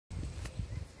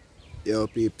Yo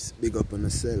peeps, big up on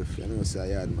yourself. You know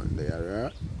say yard man they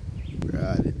are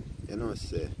riding. You know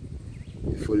say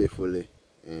fully.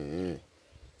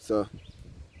 So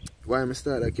why I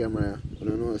start the camera, you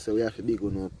know so we have to big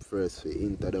one up first for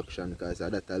introduction because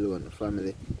that alone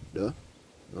family though.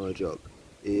 No joke.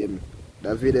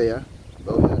 That video yeah,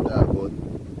 but we are talk about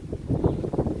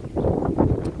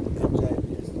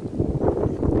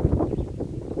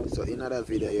so in that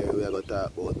video here we are gonna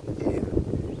talk about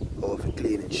how to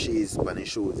clean cheese on the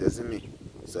shoes, you see me?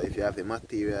 So if you have the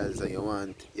materials and you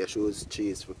want your shoes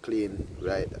cheese for clean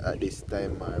right at this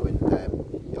time or when time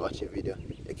you watch a video,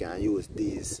 you can use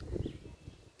these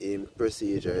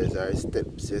procedures or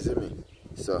steps, you see me?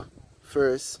 So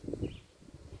first,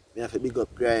 me have to big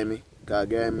up Grimy, because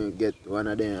Grimy get one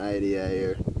of them idea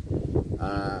here.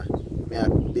 Me have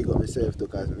to big up myself too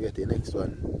because me get the next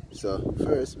one. So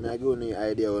first, me I go the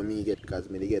idea what me get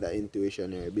because me get that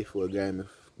intuition here before Grimy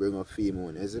bring up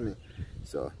female, you see me?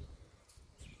 So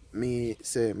me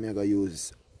say me gonna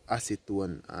use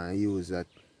acetone and use that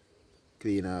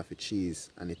clean off the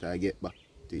cheese and it will get back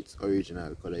to its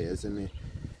original color, you see me?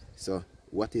 So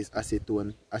what is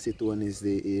acetone? Acetone is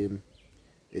the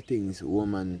things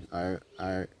woman are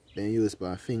then use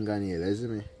for a fingernail, you see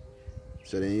me?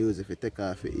 So then use if you take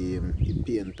off the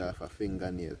paint off a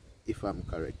fingernail, if I'm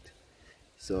correct.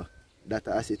 So that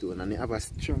acetone and it have a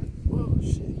strong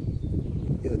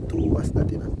what's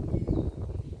that, you know?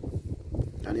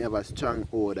 And you have a strong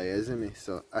odor, you see me?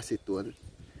 So acetone.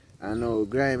 And now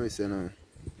Grimy say no.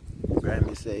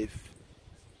 Grimy say if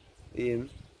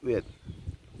wait.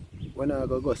 When I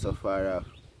go so far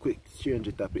quick change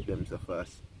the topic them so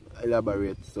fast.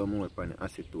 Elaborate some more upon the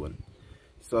acetone.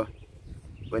 So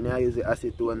when I use the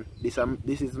acetone,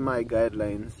 this is my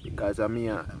guidelines because me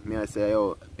I say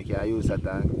I can use that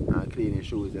and clean the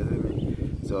shoes, you see me?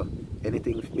 So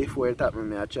anything before it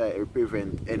happens, I try to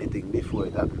prevent anything before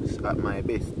it happens at my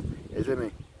best, you see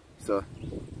me? So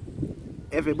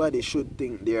everybody should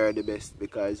think they are the best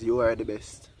because you are the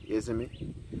best, you see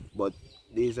me? But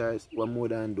these are what more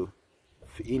than do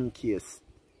in case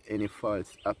any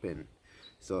faults happen.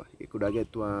 So you could have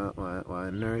get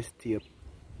one nurse tape,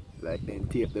 like then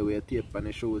tape the way tape on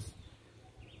the shoes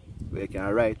where you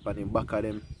can write on the back of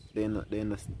them. They're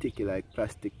not sticky like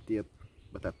plastic tape,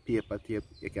 but a paper tape.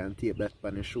 You can tape that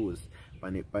on the shoes,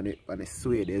 on the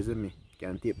suede, you see me? You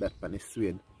can tape that on the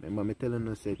suede. Remember me telling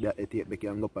you say that the tape they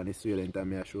can go on the suede and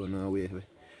time I show no way. Me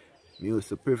used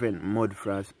to prevent mud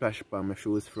from splash on my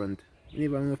shoes front. I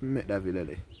never know if I make that video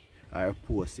there or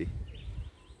post it.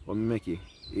 But me make it.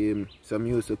 So I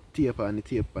used to tape on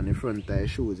the front of the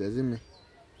shoes, you see me?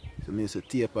 So I used to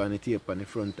tape on the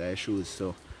front of the shoes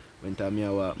so when time I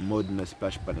have mud no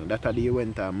splash on it. That day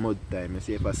went to mud time. You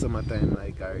see for summertime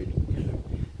like already.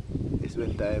 It's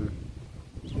when time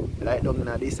like down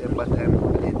in December time,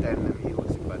 the time I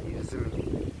use it on you see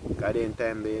me? Because then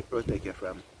time they protect you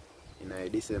from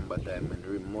in December time when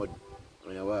the mud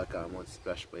when you walk on mud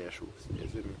splash by your shoes, you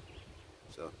see me?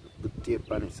 So you put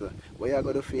tape on it. So what you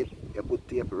got to fit, you put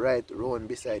tape right round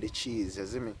beside the cheese, you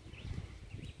see me?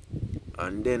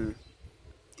 And then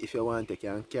if you want you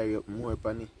can carry up more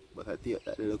on it, but I tape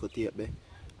that little tape there.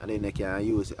 And then you can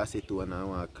use acetone and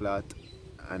one cloth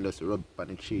and just rub on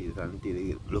the cheese until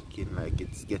it's looking like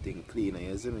it's getting cleaner,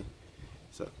 you see me?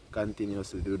 So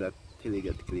continuously do that till it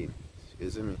get clean, you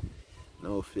see me?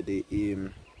 Now for the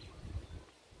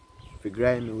for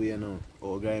Grimy way now,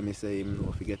 or Grimy say him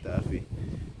know if you get off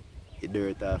the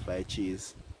dirt off the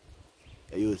cheese,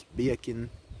 you use baking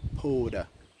powder,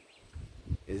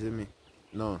 you see me?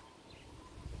 No,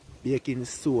 baking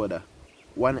soda.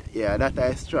 One, yeah, that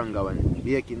is stronger one.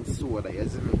 Baking soda, you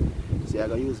see me? So I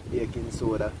gotta use baking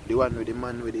soda. The one with the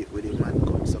man with the man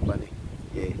comes up on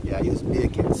it. Yeah, I use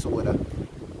baking soda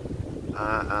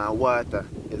and water,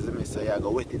 you see me? So I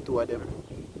go wet the two of them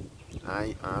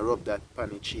and rub that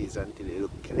pan of cheese until it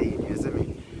look clean, you see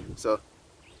me? So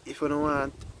if you don't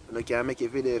want, you can make a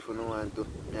video if you don't want to.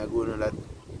 I go on that.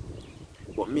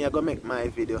 But me I go make my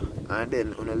video and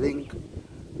then on a link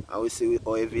I will see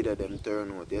how a video them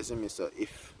turn out, you see me? So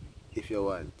if you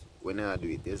want, when I do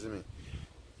it, you see me?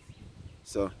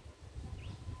 So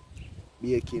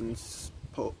baking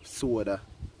soda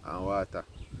and water,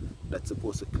 that's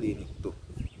supposed to clean it too,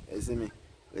 you see me?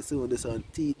 Let's see what this on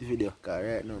teeth video, because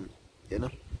right now, you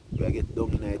know, we get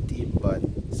down in our teeth part.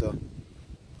 So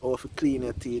how to clean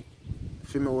your teeth,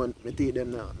 if me want my teeth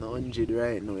them now 100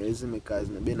 right now, you see me? Because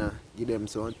I been give them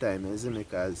some time, you see me?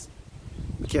 Because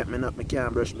I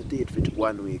can't brush my teeth for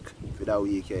 1 week, for that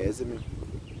week, you see me?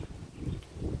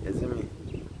 You see me?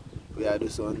 We are do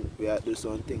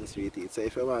some things for your teeth. So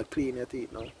if you want to clean your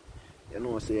teeth now, you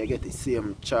know, so you get the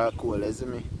same charcoal, you see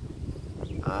me?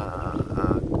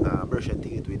 brush your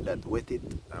teeth with that. Wet it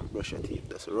and brush your teeth.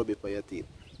 Just rub it for your teeth.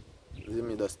 You see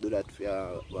me? Just do that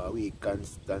for a week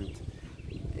constant.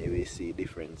 You will see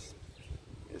difference.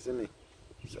 You see me?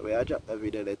 So we drop the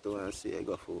video there too and see I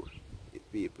go for the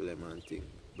people them and thing.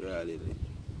 Broadly.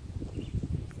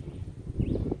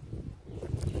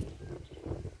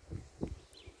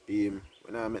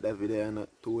 When I make that video not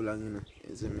too long, you know,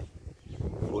 you see me?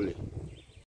 Fully.